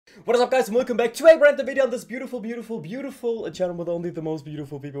What is up, guys, and welcome back to a brand new video on this beautiful channel with only the most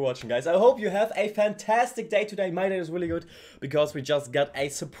beautiful people watching, guys. I hope you have a fantastic day today. My day is really good because we just got a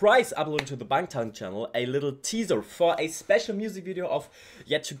surprise uploaded to the Bangtan channel, a little teaser for a special music video of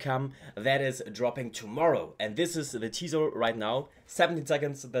yet to come that is dropping tomorrow. And this is the teaser right now, 17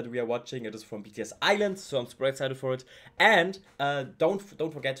 seconds that we are watching. It is from BTS Island, so I'm super excited for it. And don't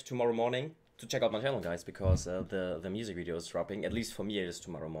forget tomorrow morning to check out my channel, guys, because the music video is dropping. At least for me it is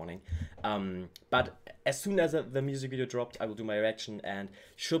tomorrow morning. But as soon as the music video dropped, I will do my reaction and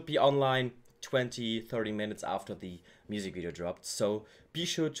should be online 20-30 minutes after the music video dropped. So be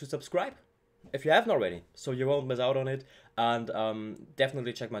sure to subscribe if you haven't already, so you won't miss out on it. And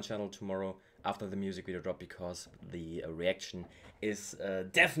definitely check my channel tomorrow after the music video drop, because the reaction is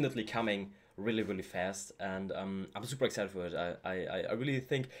definitely coming really fast, and I'm super excited for it. I really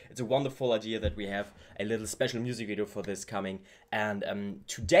think it's a wonderful idea that we have a little special music video for this coming. And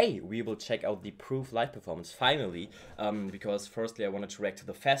today we will check out the Proof live performance finally, because firstly I wanted to react to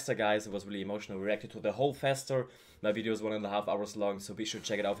the Faster, guys. It was really emotional. We reacted to the whole Faster. My video is 1.5 hours long, so be sure to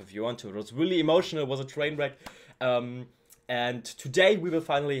check it out if you want to. It was really emotional. It was a train wreck. And today we will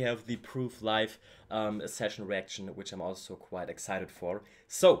finally have the Proof live session reaction, which I'm also quite excited for.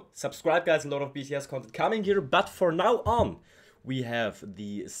 So subscribe, guys, a lot of BTS content coming here, but for now on we have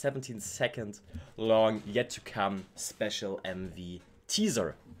the 17-second long yet to come special MV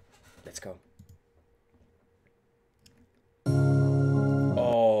teaser. Let's go.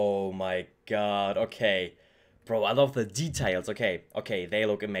 Oh my god, okay. Bro, I love the details. Okay, they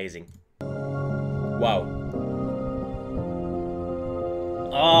look amazing. Wow.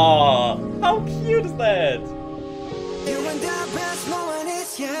 Oh, how cute is that?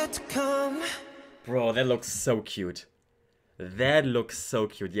 Bro, that looks so cute. That looks so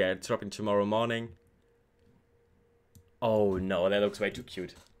cute. Yeah, it's dropping tomorrow morning. Oh no, that looks way too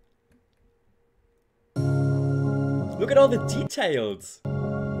cute. Look at all the details.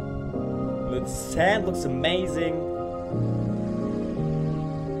 The sand looks amazing.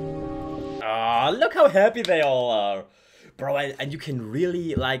 Ah, look how happy they all are. Bro, and you can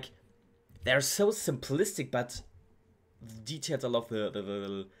really, like, they're so simplistic, but the details, I love the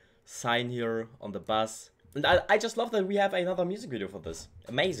little sign here on the bus. And I just love that we have another music video for this.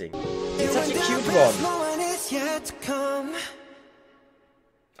 Amazing. It's such a cute one.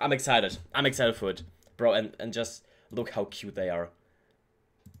 I'm excited. I'm excited for it. Bro, and just look how cute they are.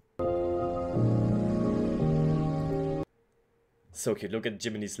 So cute. Look at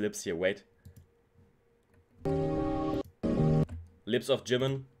Jiminy's lips here. Wait. Lips of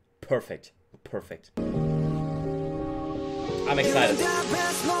Jimin, perfect. I'm excited.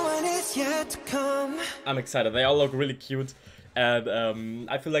 I'm excited. They all look really cute, and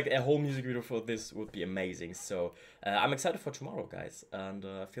I feel like a whole music video for this would be amazing. So I'm excited for tomorrow, guys, and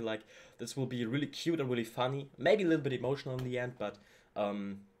I feel like this will be really cute and really funny. Maybe a little bit emotional in the end, but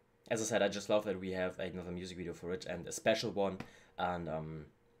as I said, I just love that we have another music video for it, and a special one. And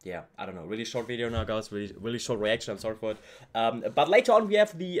yeah, I don't know, really short video now, guys, really short reaction, I'm sorry for it. But later on we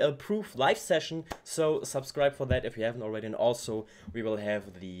have the Proof live session, so subscribe for that if you haven't already. And also we will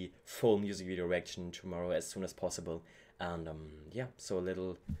have the full music video reaction tomorrow as soon as possible. And yeah, so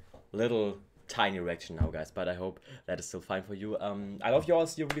a little tiny reaction now, guys, but I hope that is still fine for you. I love you all,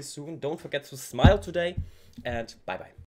 see you really soon. Don't forget to smile today, and bye bye.